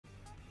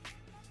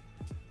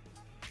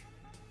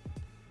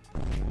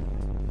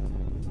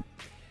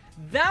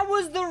That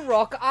was the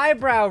rock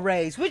eyebrow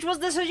raise, which was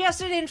the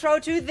suggested intro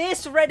to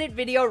this Reddit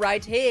video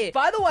right here.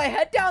 By the way,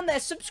 head down there,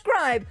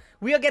 subscribe.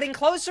 We are getting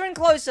closer and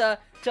closer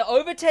to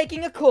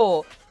overtaking a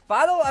core.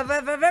 By the way,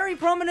 a very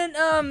prominent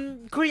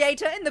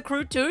creator in the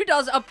crew too,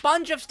 does a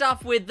bunch of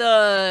stuff with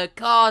the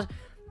cars,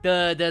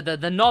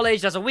 the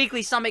knowledge, does a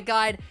weekly summit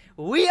guide.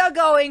 We are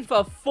going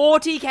for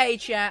 40k,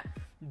 chat.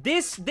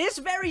 This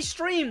very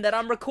stream that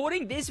I'm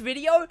recording, this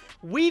video,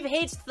 we've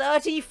hit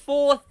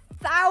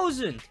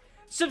 34,000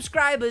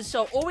 subscribers,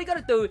 so all we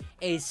gotta do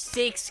is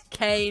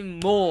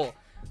 6k more.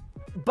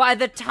 By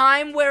the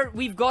time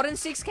we've gotten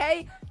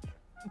 6k,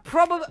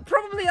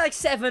 probably like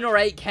 7 or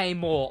 8k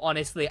more,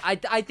 honestly.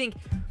 I think,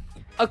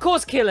 of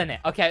course, killing it.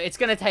 Okay, it's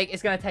gonna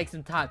take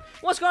some time.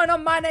 What's going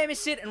on? My name is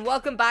Sid, and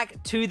welcome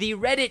back to the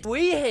Reddit.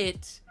 We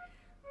hit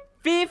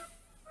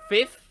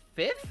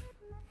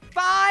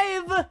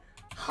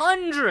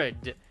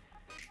 500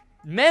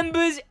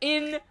 members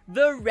in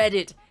the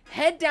Reddit.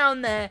 Head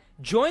down there,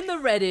 join the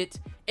Reddit.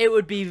 It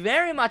would be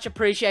very much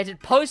appreciated.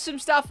 Post some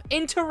stuff,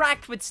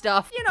 interact with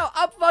stuff. You know,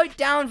 upvote,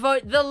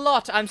 downvote, the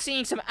lot. I'm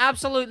seeing some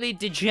absolutely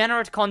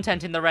degenerate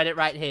content in the Reddit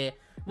right here.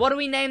 What do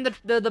we name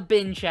the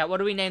bin, chat? What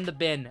do we name the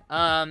bin?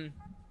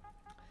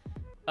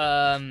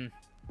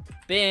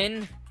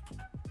 Bin.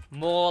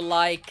 More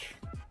like...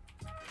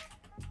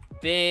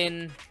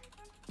 bin...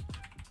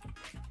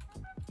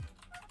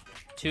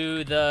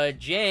 to the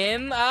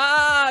gym.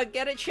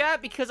 Get it,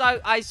 chat? Because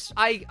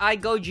I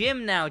go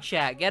gym now,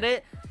 chat. Get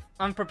it?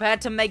 I'm prepared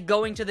to make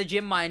going to the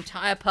gym my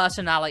entire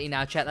personality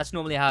now, chat. That's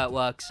normally how it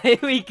works. Here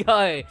we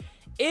go.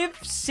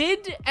 If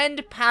Sid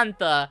and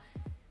Panther...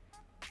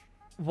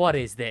 What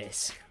is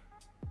this?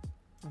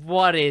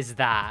 What is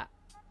that?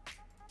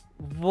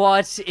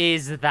 What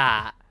is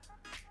that?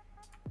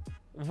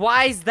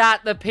 Why is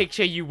that the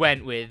picture you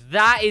went with?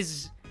 That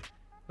is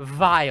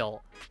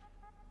vile.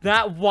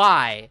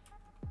 Why?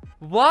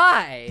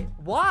 Why?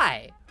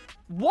 Why?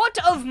 What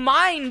of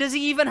mine does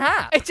he even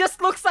have? It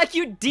just looks like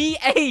you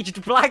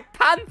de-aged Black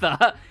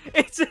Panther.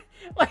 It's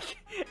like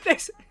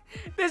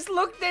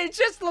it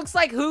just looks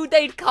like who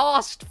they'd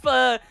cast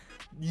for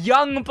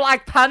young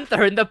Black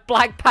Panther in the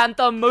Black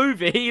Panther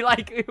movie.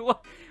 Like,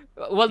 well,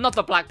 not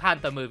the Black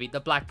Panther movie, the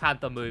Black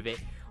Panther movie.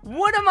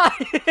 What am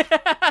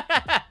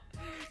I?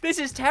 This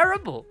is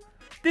terrible.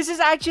 This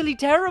is actually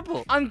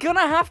terrible. I'm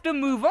gonna have to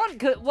move on,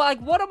 cause, like,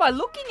 what am I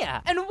looking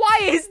at? And why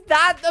is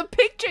that the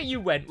picture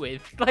you went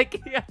with?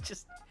 Like,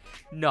 just...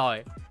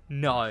 No.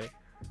 No.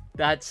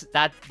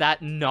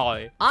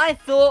 No. I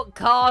thought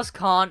cars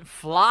can't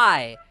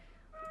fly.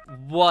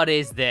 What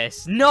is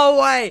this? No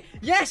way!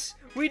 Yes!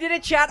 We did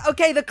it, chat.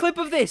 Okay, the clip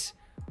of this.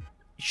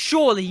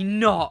 Surely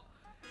not.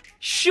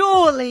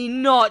 Surely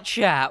not,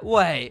 chat.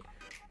 Wait.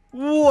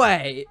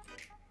 Wait.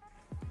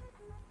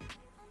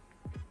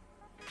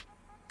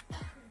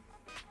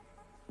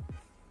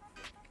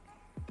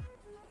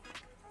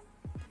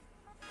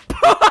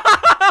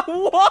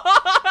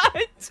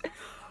 What?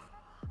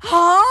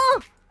 Huh?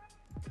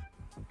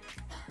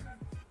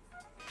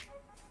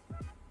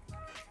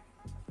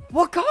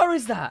 What car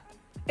is that?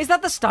 Is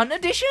that the stunt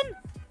edition?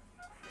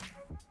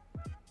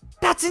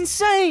 That's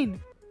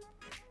insane.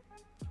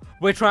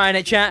 We're trying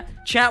it, chat.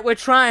 Chat, we're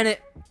trying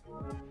it.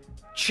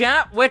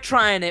 Chat, we're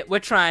trying it. We're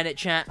trying it,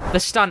 chat. The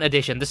stunt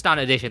edition. The stunt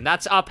edition.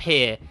 That's up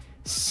here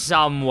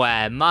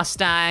somewhere.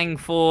 Mustang,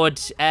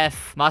 Ford,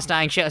 F,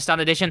 Mustang, shit,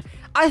 stunt edition.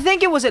 I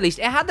think it was at least.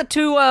 It had the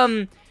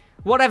two,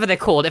 whatever they're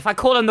called. If I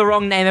call them the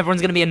wrong name,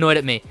 everyone's gonna be annoyed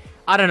at me.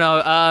 I don't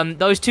know,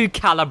 those two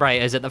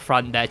calibrators at the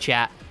front there,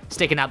 chat.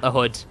 Sticking out the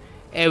hood.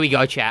 Here we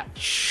go, chat.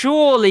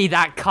 Surely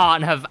that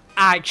can't have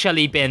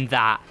actually been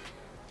that.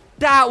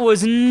 That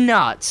was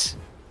nuts.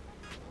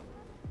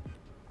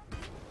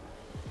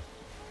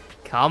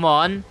 Come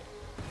on.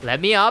 Let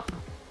me up.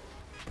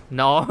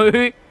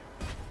 No.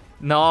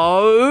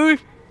 No.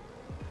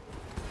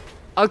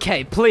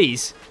 Okay,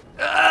 please.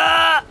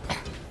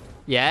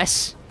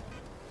 Yes.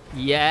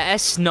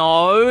 Yes.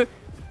 No.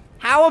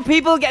 How are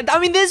people I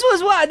mean, this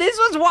was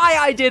why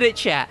I did it,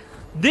 chat.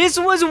 This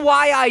was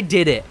why I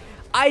did it.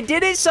 I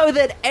did it so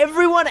that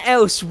everyone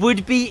else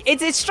would be...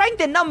 It's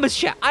strength in numbers,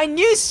 chat. I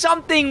knew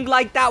something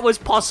like that was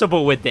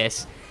possible with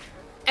this.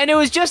 And it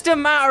was just a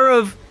matter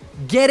of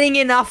getting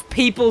enough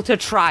people to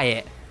try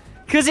it.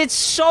 Because it's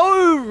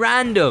so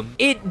random.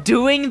 It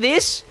doing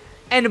this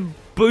and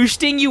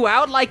boosting you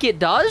out like it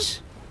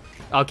does.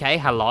 Okay,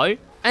 hello.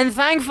 And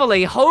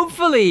thankfully,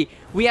 hopefully,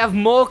 we have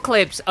more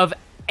clips of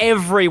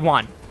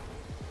everyone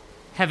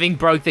having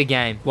broke the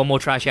game. One more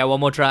try, chat. One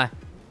more try.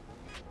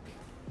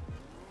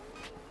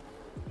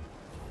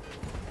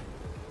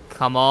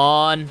 Come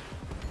on.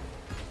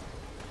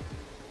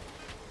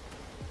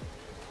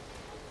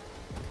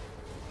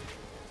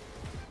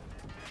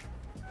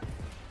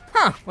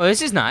 Huh. Well,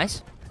 this is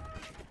nice.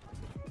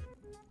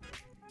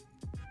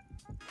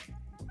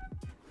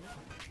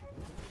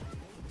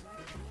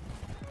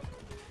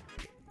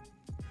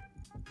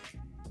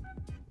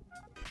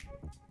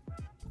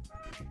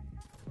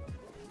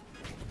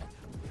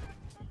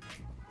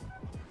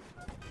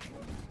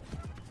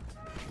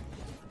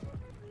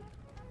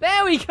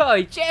 There we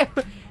go.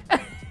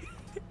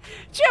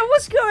 Chat,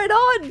 what's going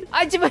on?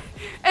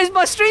 Is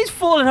my stream's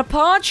falling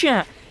apart,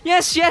 chat?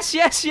 Yes.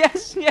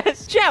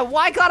 Chat,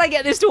 why can't I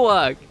get this to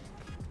work?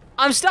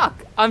 I'm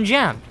stuck. I'm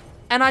jammed.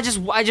 And I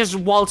just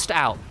waltzed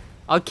out.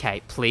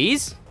 Okay,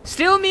 please.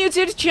 Still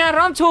muted, chat.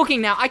 I'm talking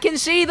now. I can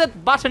see the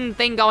button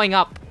thing going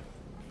up.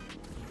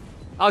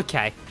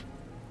 Okay.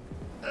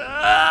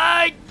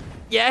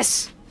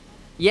 Yes.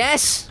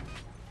 Yes.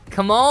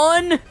 Come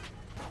on.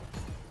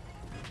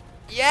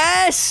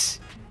 Yes.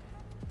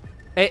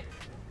 Hey.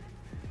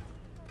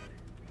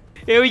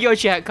 Here we go,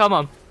 chat. Come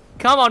on.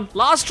 Come on.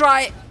 Last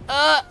try.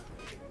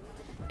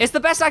 It's the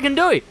best I can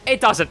do.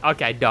 It doesn't.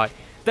 Okay, no.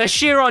 The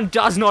Chiron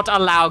does not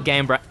allow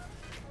game break.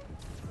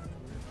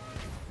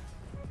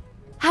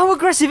 How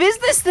aggressive is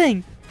this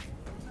thing?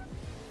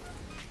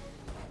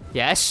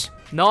 Yes.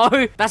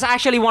 No. That's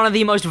actually one of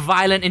the most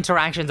violent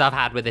interactions I've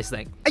had with this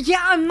thing. Yeah,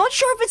 I'm not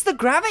sure if it's the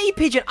gravity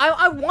pigeon.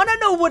 I want to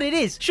know what it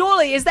is.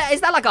 Surely, is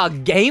that like a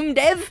game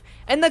dev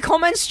in the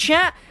comments,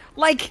 chat?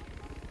 Like,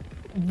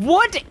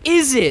 what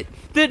is it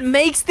that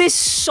makes this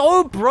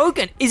so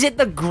broken? Is it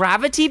the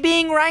gravity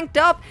being ranked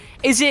up?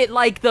 Is it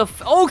like the...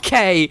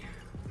 Okay.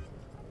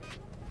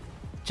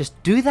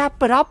 Just do that,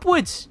 but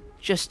upwards.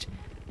 Just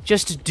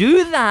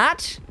do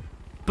that,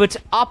 but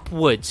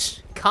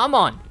upwards. Come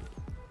on.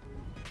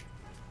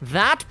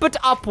 That, but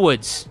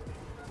upwards.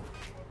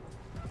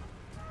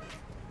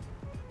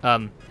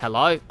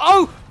 Hello?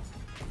 Oh!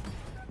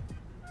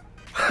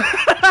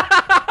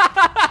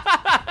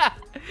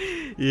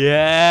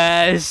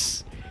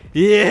 Yes!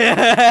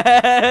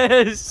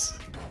 Yes!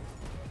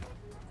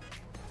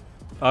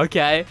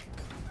 Okay.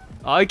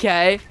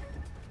 Okay.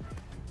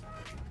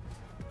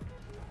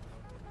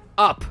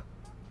 Up.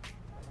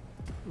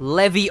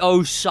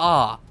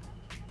 Leviosa.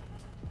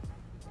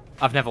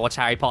 I've never watched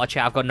Harry Potter,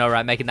 chat. I've got no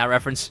right making that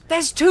reference.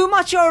 There's too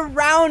much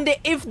around it.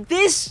 If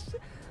this...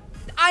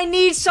 I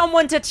need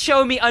someone to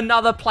show me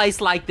another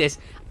place like this.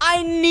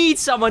 I need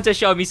someone to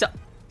show me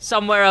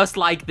somewhere else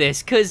like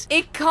this. Because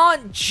it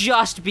can't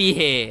just be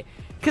here.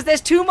 Because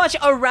there's too much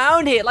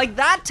around here. Like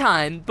that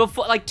time,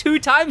 before, like 2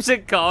 times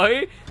ago,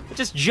 I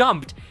just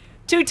jumped.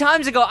 2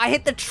 times ago, I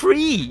hit the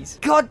trees.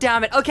 God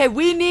damn it. Okay,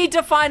 we need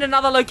to find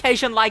another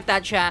location like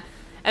that, chat.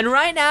 And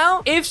right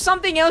now, if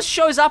something else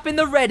shows up in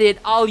the Reddit,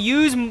 I'll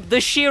use the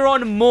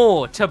Chiron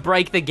more to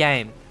break the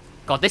game.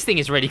 God, this thing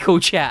is really cool,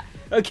 chat.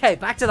 Okay,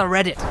 back to the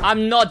Reddit.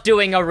 I'm not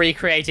doing a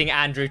recreating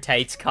Andrew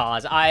Tate's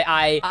cars.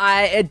 Okay.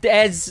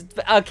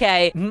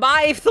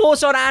 My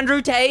thoughts on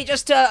Andrew Tate,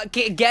 just to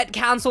get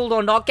cancelled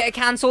or not get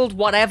cancelled,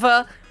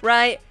 whatever,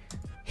 right?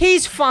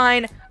 He's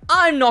fine.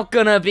 I'm not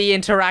gonna be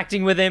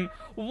interacting with him.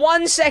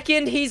 1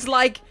 second, he's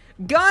like,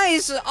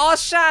 guys are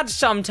sad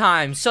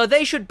sometimes, so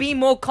they should be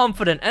more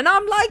confident. And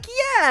I'm like,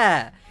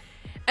 yeah.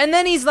 And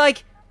then he's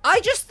like, I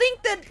just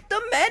think that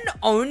the men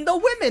own the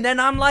women. And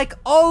I'm like,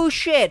 oh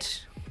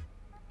shit.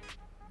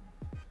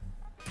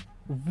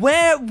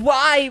 Where,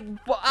 why,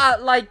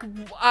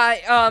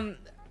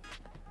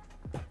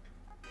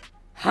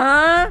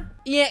 huh?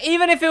 Yeah,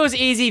 even if it was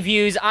easy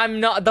views,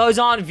 those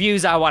aren't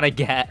views I want to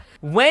get.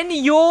 When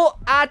you're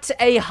at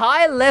a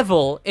high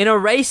level in a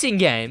racing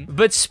game,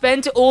 but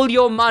spent all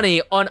your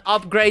money on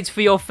upgrades for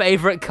your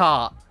favorite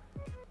car.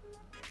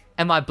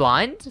 Am I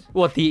blind?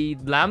 What, the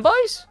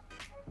Lambos?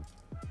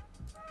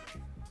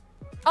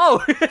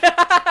 Oh,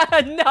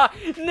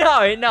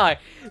 no.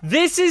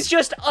 This is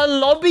just a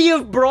lobby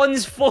of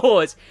bronze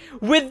 4s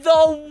with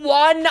the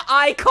one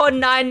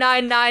icon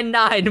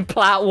 9999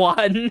 plat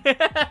 1.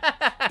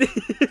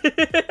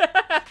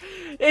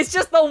 It's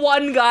just the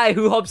one guy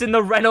who hops in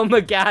the Renault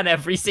Megane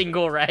every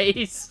single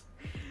race.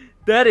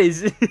 That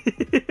is...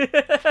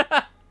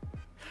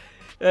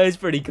 That is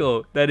pretty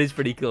cool. That is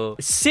pretty cool.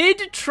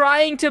 Sid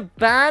trying to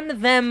ban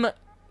them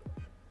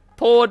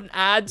porn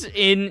ads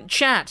in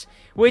chat.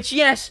 Which,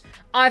 yes,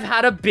 I've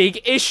had a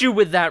big issue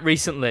with that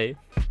recently.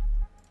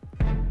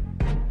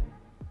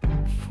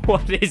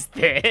 What is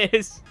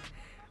this?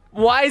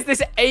 Why is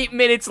this 8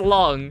 minutes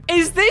long?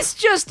 Is this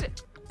just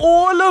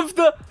all of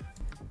the...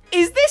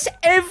 Is this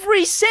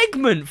every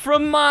segment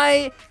from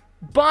my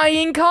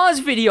buying cars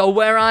video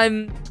where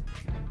I'm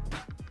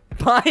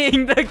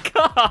buying the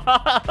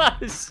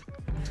cars?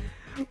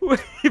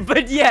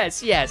 But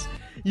yes.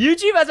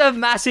 YouTube has a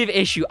massive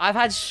issue. I've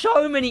had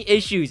so many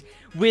issues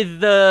with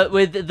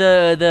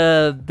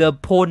the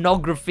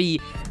pornography.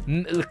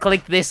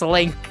 Click this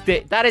link.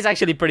 That is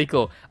actually pretty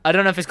cool. I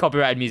don't know if it's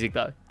copyrighted music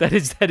though. That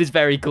is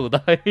very cool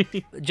though.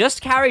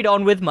 Just carried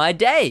on with my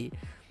day.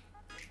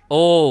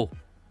 Oh,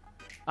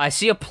 I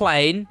see a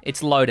plane.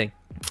 It's loading.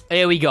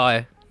 Here we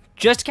go.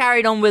 Just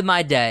carried on with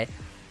my day.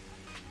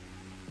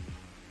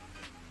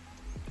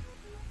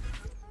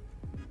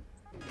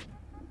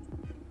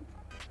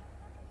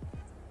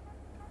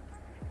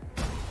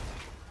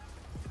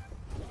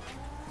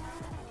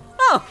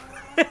 Oh,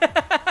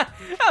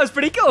 that was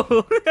pretty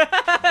cool.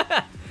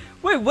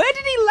 Wait, where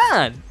did he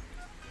land?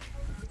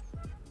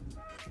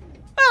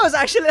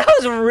 That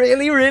was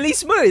really, really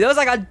smooth. That was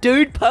like a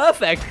dude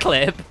perfect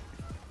clip.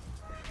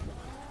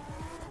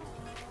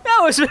 That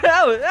you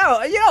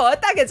know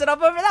what? That gets it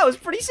up over. That was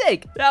pretty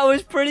sick. That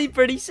was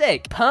pretty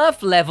sick.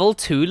 Perf level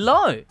too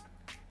low.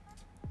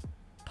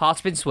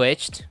 Part's been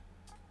switched.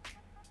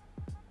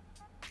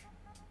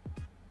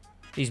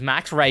 He's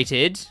max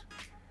rated.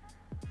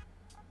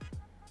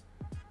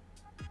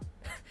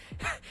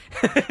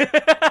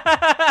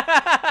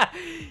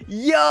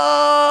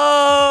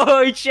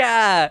 Yo,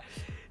 chat.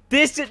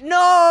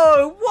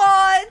 No,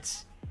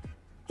 what?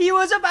 He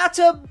was about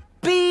to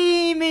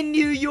beam in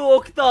New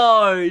York,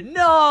 though.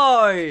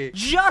 No.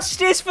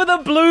 Justice for the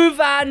blue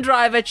van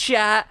driver,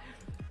 chat.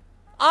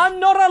 I'm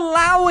not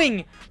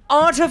allowing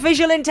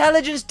artificial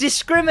intelligence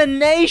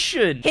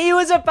discrimination. He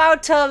was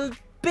about to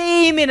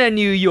beam in a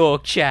New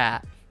York,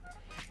 chat.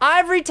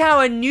 Ivory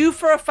Tower knew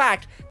for a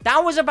fact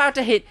that was about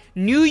to hit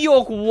New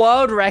York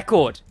world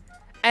record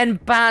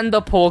and ban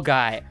the poor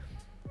guy.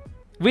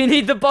 We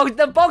need the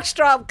box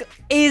truck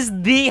is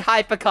the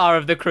hypercar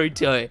of the crew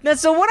too. Now,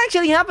 so what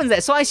actually happens there?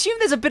 So I assume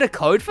there's a bit of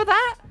code for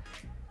that?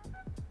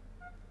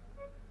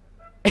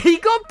 He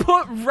got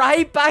put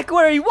right back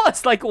where he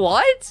was. Like,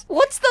 what?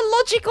 What's the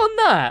logic on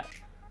that?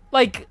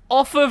 Like,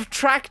 off of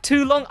track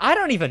too long? I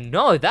don't even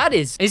know.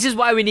 This is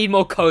why we need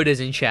more coders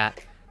in chat.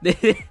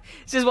 This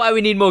is why we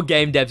need more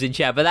game devs in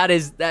chat. But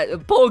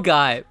that poor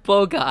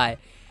guy.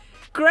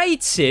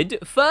 Great, Sid.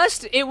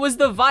 First, it was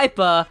the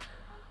Viper.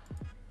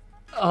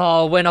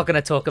 Oh, we're not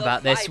gonna talk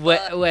about this. We're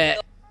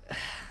the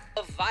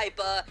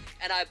Viper,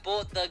 and I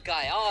bought the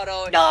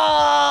Gallardo. No!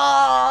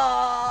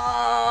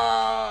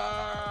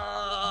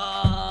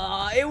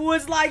 It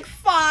was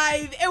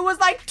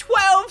like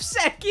 12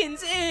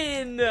 seconds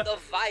in. The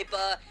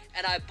Viper,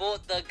 and I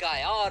bought the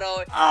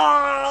Gallardo.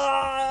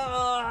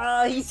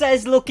 Oh, he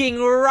says,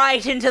 looking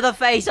right into the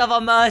face of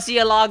a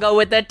Murcielago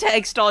with the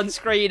text on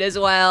screen as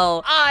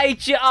well.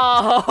 It's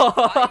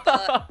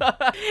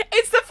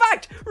the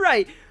fact,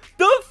 right?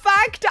 The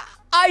fact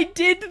I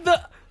did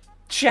the...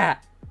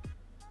 Chat.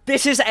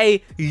 This is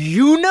a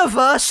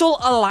universal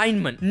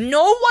alignment.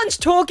 No one's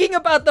talking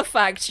about the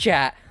fact,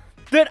 chat,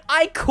 that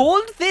I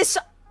called this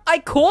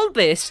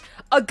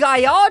a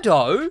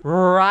Gallardo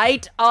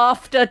right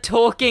after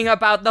talking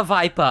about the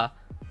Viper.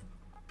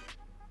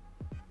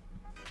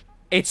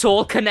 It's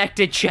all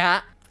connected,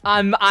 chat.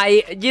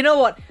 You know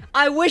what?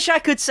 I wish I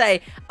could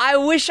say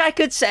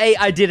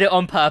I did it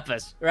on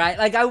purpose, right?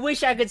 Like, I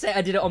wish I could say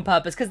I did it on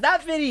purpose, because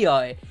that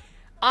video,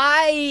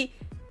 I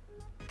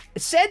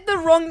said the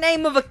wrong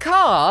name of a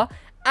car,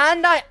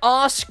 and I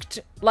asked,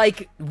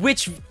 like,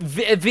 which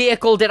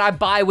vehicle did I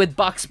buy with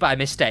bucks by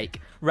mistake,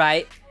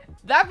 right?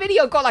 That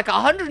video got like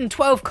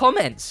 112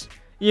 comments,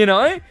 you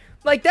know?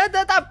 Like,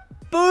 that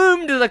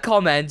boomed the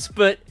comments,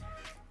 but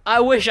I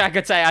wish I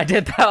could say I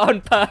did that on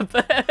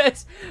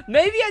purpose.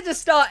 Maybe I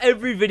just start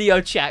every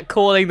video chat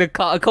calling a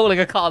car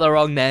the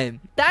wrong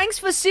name. Thanks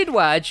for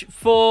SidWaj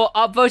for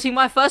upvoting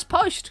my first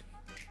post.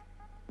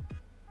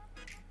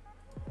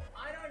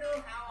 I don't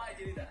know how I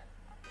do that.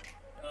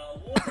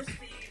 Water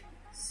speed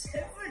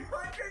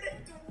 700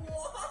 and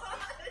what?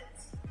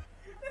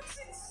 That's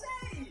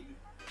insane.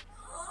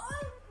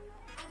 Huh?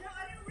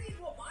 I didn't read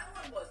what my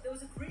one was. There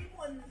was a green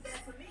one there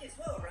for me as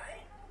well,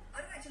 right?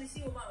 I didn't actually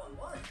see what my one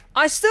was.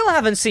 I still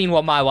haven't seen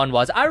what my one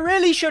was. I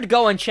really should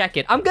go and check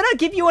it. I'm gonna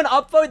give you an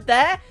upvote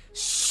there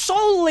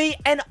solely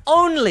and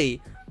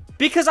only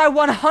because I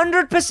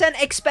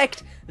 100%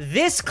 expect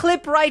this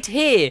clip right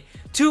here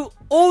to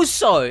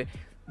also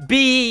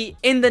be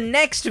in the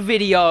next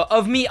video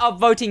of me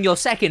upvoting your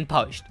second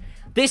post.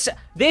 This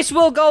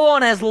will go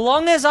on as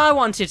long as I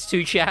want it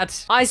to,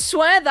 chat. I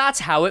swear that's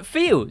how it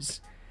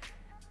feels.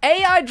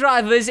 AI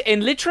drivers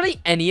in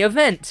literally any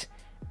event.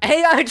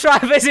 AI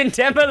drivers in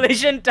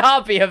Demolition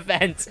Derby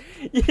events.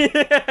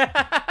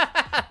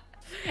 Yeah.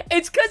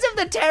 It's because of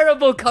the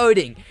terrible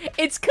coding.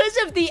 It's because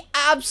of the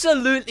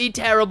absolutely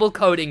terrible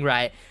coding,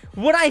 right?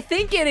 What I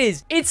think it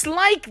is, it's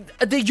like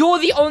you're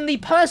the only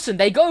person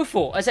they go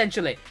for,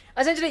 essentially.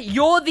 Essentially,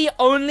 you're the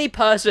only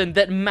person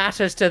that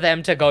matters to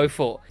them to go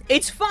for.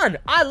 It's fun.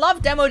 I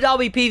love Demo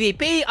Derby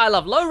PvP. I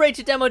love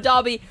low-rated Demo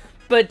Derby.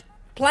 But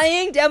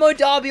playing Demo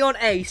Derby on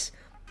Ace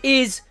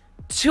is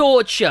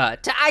torture.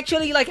 To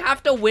actually, like,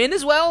 have to win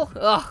as well?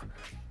 Ugh.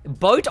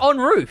 Boat on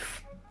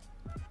roof.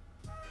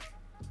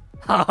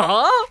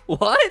 Huh?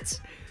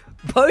 What?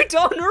 Boat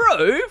on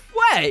roof?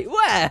 Wait,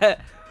 where?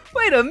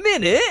 Wait a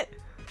minute.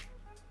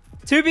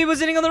 Two people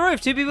sitting on the roof.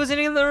 Two people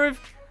sitting on the roof.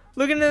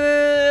 Looking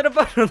at a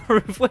boat on the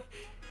roof. Wait.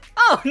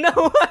 Oh, no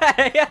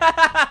way.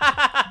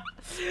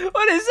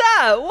 What is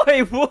that?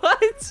 Wait,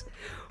 what?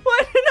 Why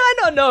did I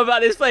not know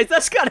about this place?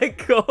 That's kind of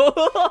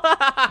cool.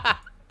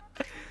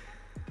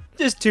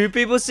 Just two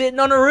people sitting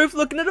on a roof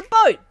looking at a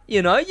boat.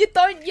 You know, you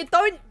don't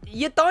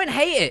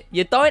hate it.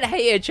 You don't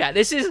hate it, chat.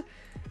 This is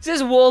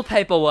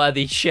wallpaper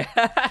worthy,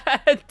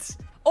 chat.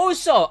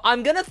 Also,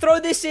 I'm gonna throw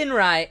this in,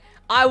 right?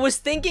 I was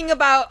thinking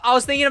about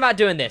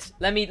doing this.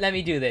 Let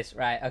me do this,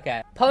 right?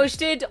 Okay.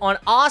 Posted on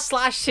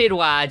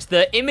r/SidWaj.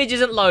 The image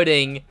isn't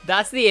loading.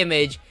 That's the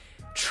image.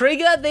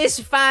 Trigger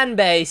this fan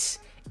base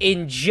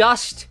in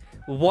just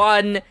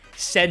one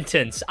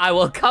sentence. I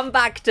will come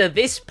back to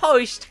this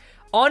post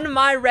on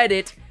my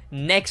Reddit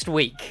next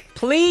week.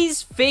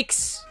 Please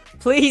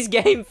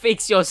game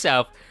fix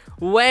yourself.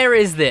 Where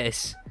is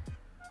this?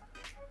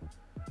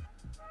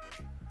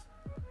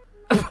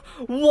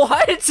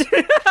 What?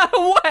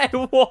 Wait,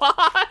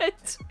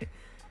 what?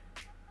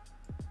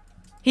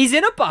 He's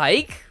in a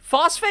bike.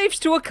 Fast faves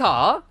to a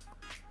car.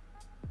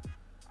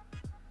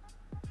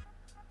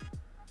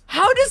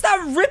 How does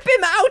that rip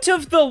him out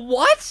of the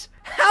what?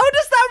 How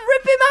does that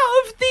rip him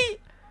out of the...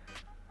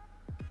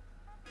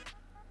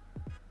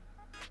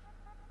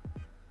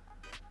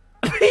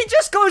 He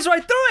just goes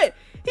right through it.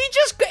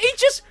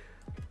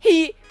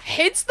 He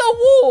hits the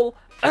wall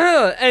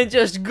and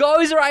just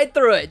goes right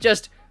through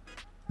it.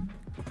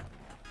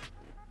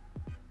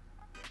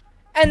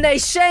 And they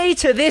say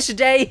to this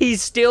day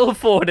he's still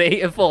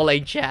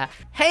falling, chat.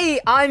 Hey,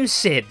 I'm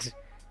Sid.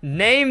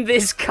 Name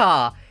this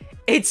car.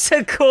 It's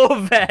a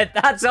Corvette.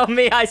 That's on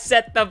me. I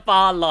set the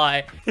bar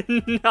lie.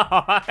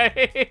 No.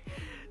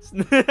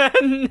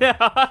 No.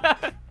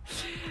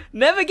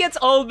 Never gets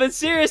old, but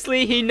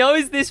seriously, he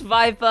knows this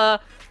Viper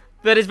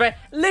that is very...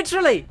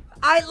 Literally,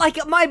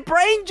 my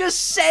brain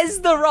just says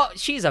the wrong...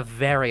 She's a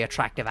very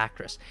attractive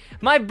actress.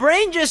 My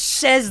brain just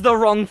says the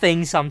wrong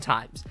thing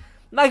sometimes.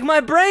 Like, my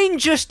brain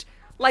just...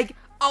 Like,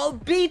 I'll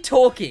be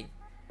talking,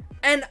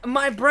 and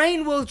my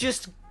brain will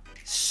just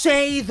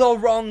say the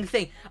wrong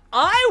thing.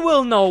 I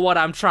will know what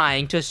I'm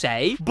trying to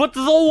say, but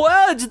the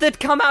words that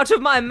come out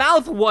of my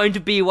mouth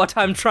won't be what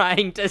I'm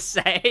trying to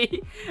say.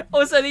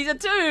 Also, these are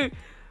two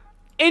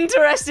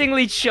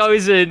interestingly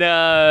chosen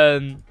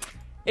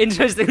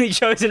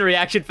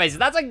reaction faces.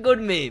 That's a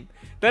good meme.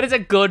 That is a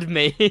good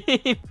meme.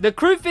 The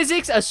crew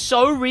physics are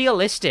so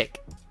realistic.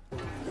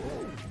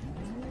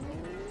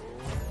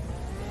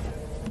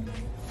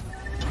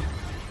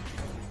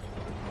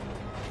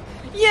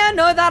 Yeah,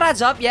 no, that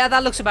adds up. Yeah,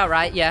 that looks about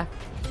right. Yeah.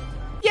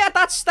 Yeah,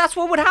 that's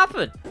what would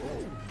happen.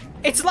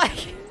 It's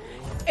like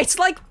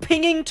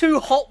pinging two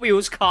Hot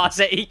Wheels cars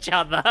at each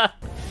other.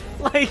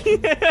 Like,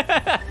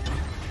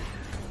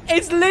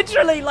 it's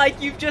literally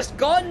like you've just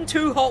gotten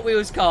two Hot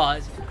Wheels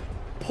cars,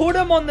 put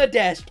them on the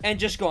desk, and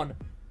just gone.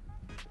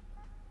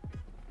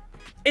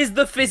 Is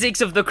the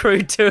physics of the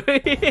crew too?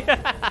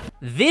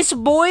 This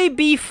boy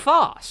be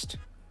fast.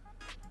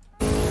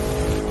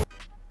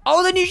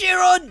 Oh, the new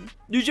Chiron!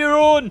 New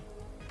Chiron!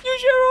 New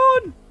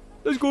Chiron!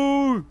 Let's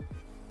go!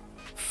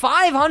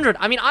 500.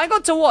 I mean, I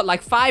got to what?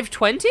 Like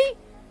 520?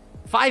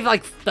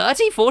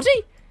 30, 40?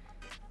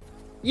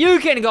 You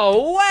can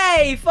go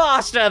way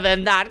faster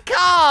than that.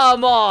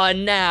 Come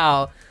on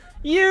now.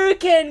 You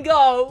can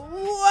go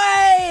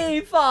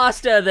way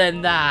faster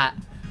than that.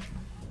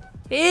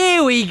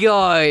 Here we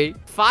go.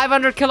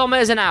 500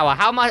 kilometers an hour.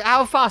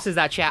 How fast is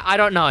that, chat? I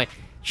don't know.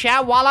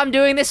 Chat, while I'm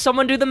doing this,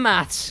 someone do the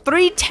maths.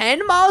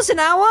 310 miles an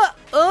hour?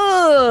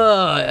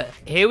 Ugh.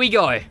 Here we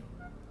go.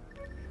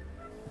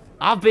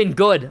 I've been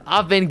good.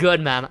 I've been good,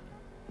 man.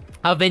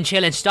 I've been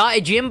chilling.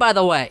 Started gym, by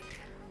the way.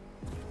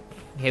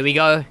 Here we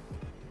go.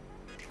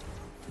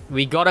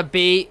 We gotta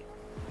beat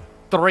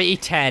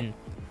 310.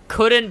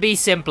 Couldn't be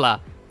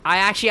simpler. I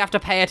actually have to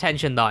pay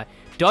attention, though.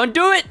 Don't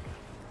do it!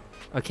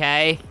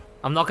 Okay.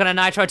 I'm not gonna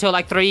nitro till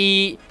like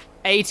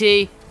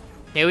 380.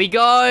 Here we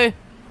go.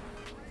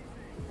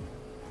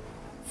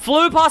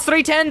 Flew past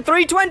 310,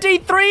 320,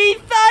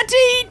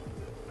 330!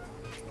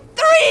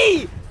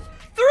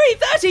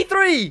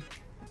 333!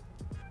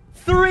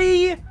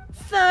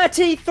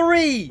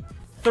 333!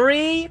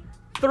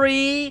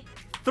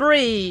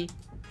 333!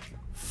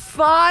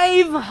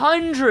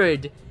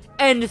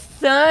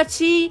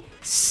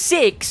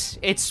 536.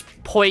 It's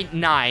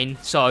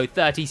 0.9, so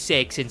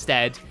 36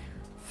 instead.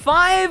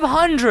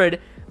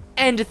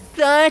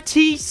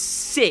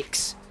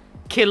 536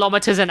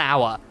 kilometers an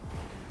hour.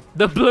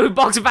 The blue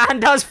box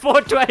van does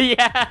 420.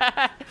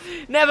 Yeah.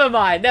 Never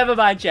mind,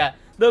 chat.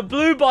 The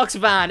blue box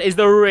van is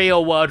the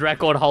real world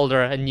record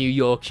holder in New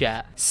York,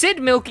 chat.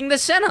 Sid milking the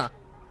Senna.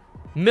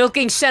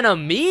 Milking Senna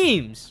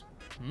memes.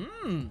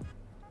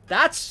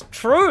 That's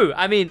true.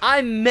 I mean,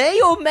 I may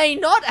or may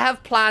not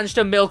have plans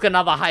to milk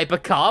another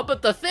hypercar,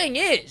 but the thing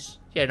is,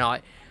 you know,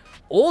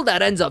 all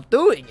that ends up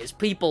doing is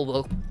people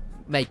will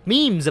make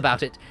memes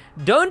about it.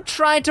 Don't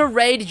try to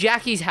raid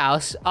Jackie's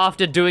house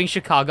after doing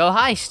Chicago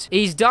Heist.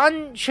 He's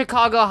done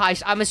Chicago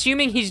Heist. I'm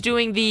assuming he's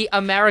doing the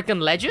American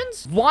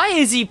Legends? Why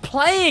is he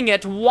playing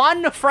at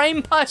 1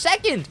 frame per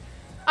second?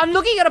 I'm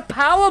looking at a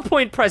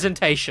PowerPoint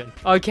presentation.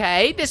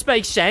 Okay, this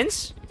makes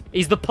sense.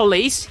 He's the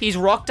police. He's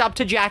rocked up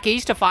to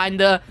Jackie's to find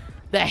the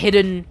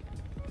hidden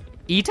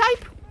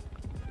E-type?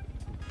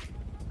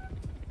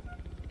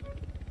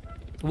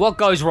 What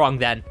goes wrong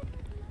then?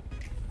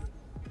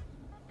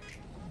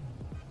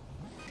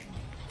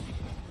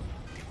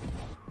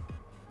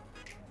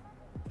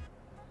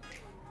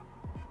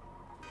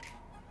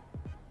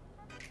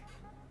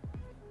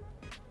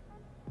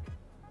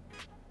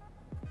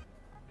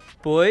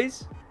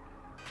 Boys?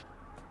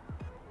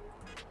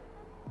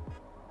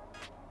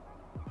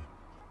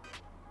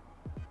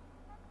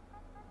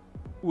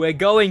 We're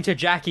going to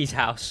Jackie's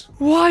house.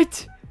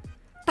 What?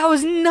 That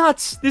was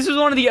nuts. This was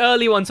one of the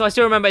early ones, so I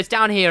still remember it's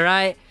down here,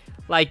 right?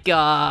 Like,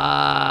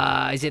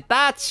 is it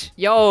that?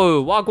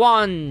 Yo,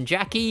 Wagwan,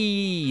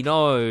 Jackie,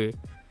 no.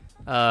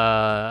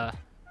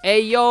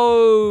 Hey,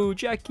 yo,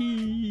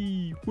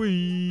 Jackie,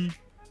 wee.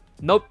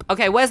 Nope.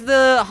 Okay, where's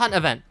the hunt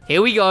event?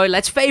 Here we go.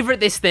 Let's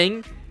favorite this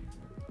thing.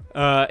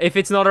 If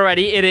it's not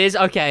already, it is.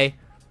 Okay.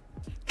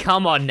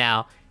 Come on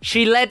now.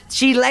 She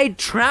laid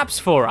traps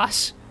for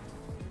us.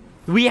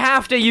 We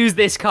have to use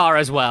this car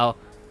as well.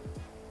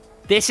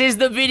 This is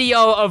the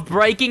video of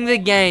breaking the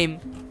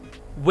game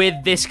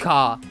with this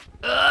car.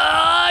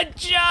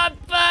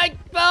 Jump back.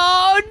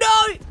 Oh,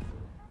 no.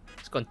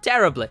 It's gone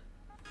terribly.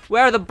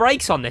 Where are the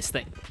brakes on this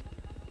thing?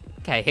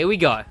 Okay, here we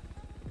go.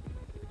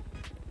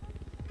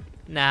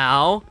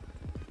 Now.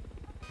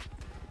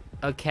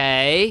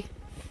 Okay.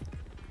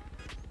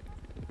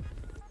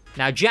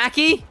 Now,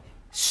 Jackie,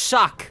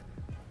 suck.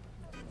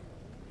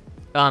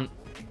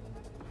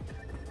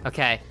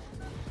 Okay.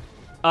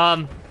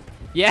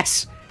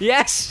 Yes.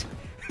 Yes.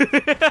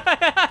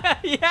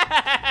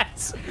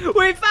 Yes.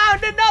 We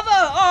found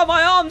another. Oh,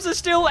 my arms are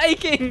still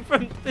aching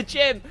from the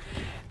gym.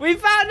 We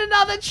found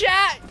another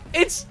chat.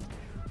 It's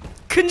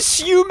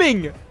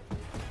consuming.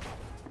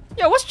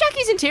 Yo, what's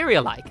Jackie's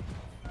interior like?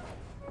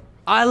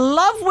 I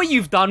love what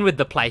you've done with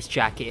the place,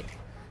 Jackie.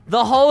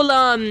 The whole,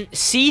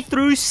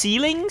 see-through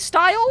ceiling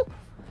style?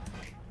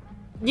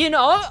 You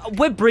know,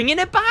 we're bringing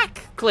it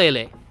back,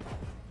 clearly.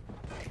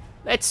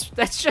 Let's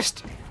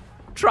just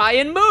try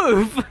and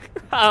move.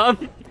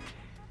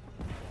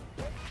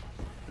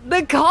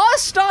 The car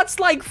starts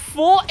like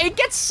it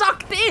gets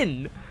sucked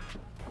in.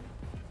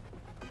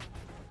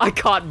 I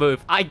can't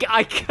move. I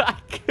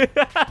can't.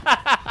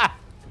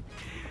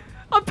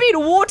 I'm being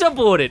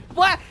waterboarded.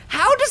 What?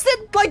 How does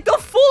the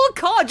full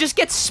car just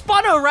get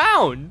spun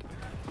around?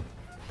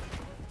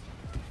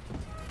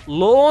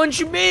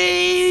 Launch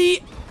me!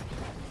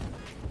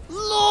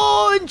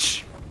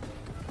 Launch!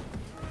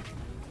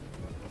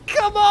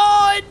 Come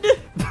on!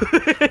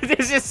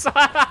 This is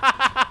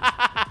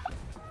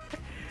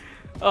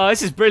oh,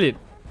 this is brilliant.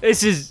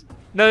 This is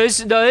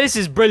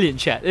brilliant,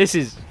 chat. This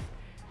is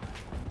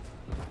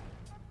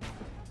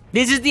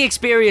the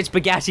experience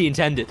Bugatti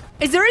intended.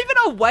 Is there even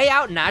a way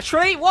out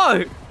naturally?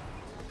 Whoa!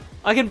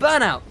 I can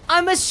burn out.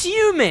 I'm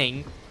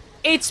assuming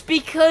it's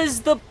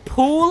because the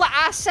pool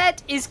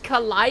asset is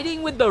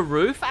colliding with the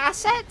roof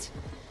asset?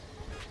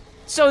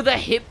 So the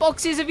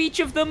hitboxes of each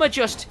of them are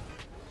just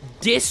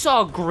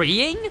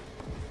disagreeing?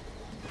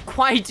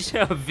 Quite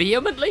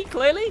vehemently,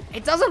 clearly?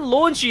 It doesn't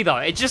launch you though,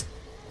 it just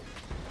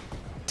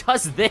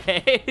does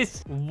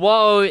this.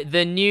 Whoa,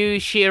 the new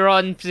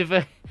Chiron.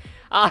 No.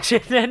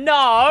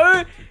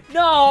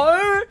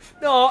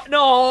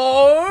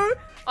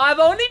 I've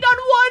only done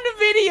one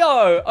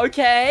video,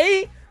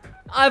 okay?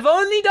 I've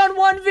only done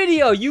one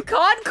video. You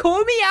can't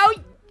call me out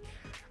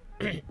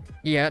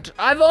yet.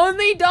 I've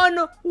only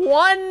done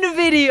one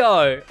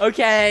video,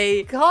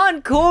 okay?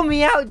 Can't call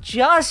me out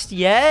just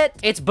yet.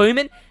 It's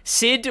booming.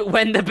 Sid,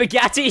 when the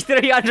Bugatti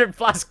 300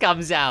 Plus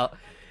comes out.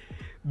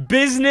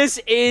 Business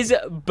is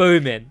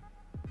booming.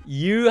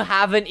 You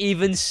haven't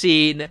even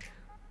seen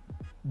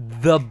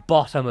the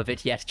bottom of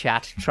it yet,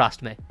 chat.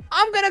 Trust me.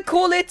 I'm gonna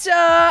call it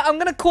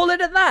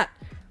at that.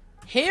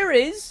 Here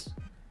is...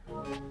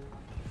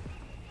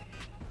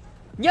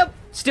 Yep,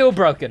 still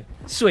broken.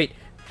 Sweet.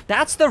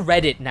 That's the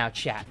Reddit now,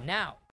 chat. Now.